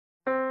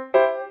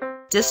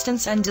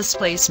Distance and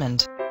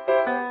displacement.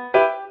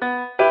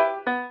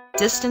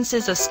 Distance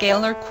is a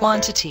scalar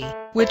quantity,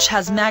 which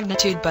has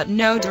magnitude but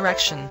no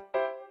direction.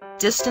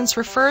 Distance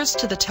refers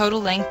to the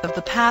total length of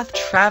the path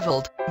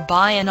traveled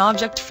by an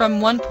object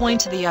from one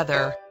point to the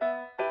other.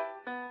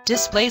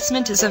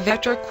 Displacement is a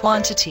vector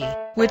quantity,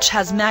 which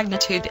has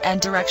magnitude and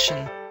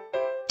direction.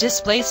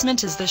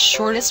 Displacement is the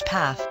shortest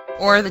path,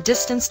 or the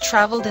distance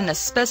traveled in a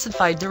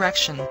specified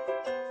direction.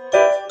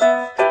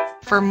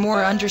 For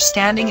more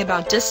understanding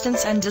about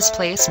distance and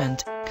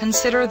displacement,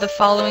 consider the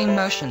following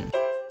motion.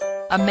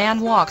 A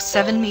man walks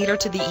 7 meters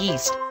to the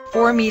east,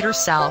 4 meters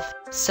south,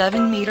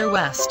 7 meters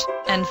west,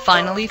 and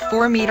finally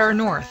 4 meters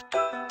north.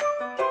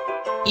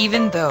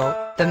 Even though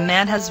the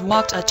man has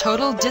walked a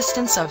total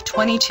distance of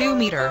 22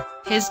 meters,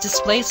 his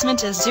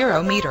displacement is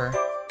 0 meters.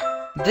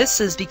 This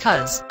is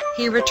because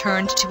he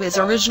returned to his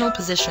original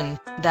position,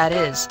 that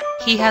is,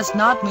 he has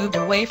not moved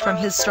away from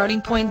his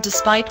starting point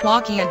despite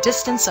walking a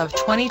distance of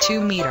 22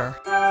 meters.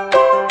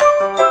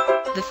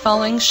 The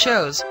following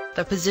shows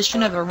the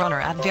position of a runner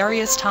at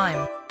various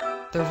times.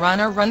 The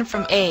runner runs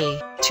from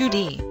A to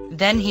D,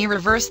 then he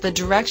reverses the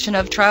direction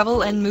of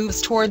travel and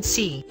moves towards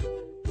C.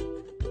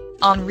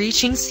 On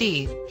reaching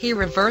C, he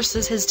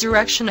reverses his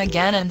direction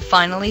again and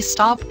finally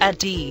stops at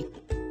D.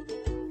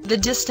 The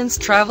distance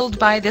traveled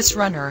by this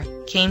runner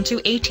came to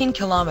 18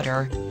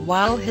 km,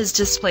 while his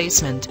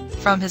displacement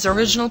from his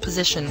original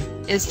position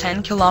is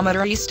 10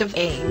 km east of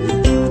A.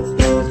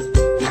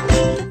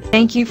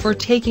 Thank you for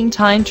taking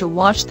time to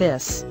watch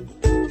this.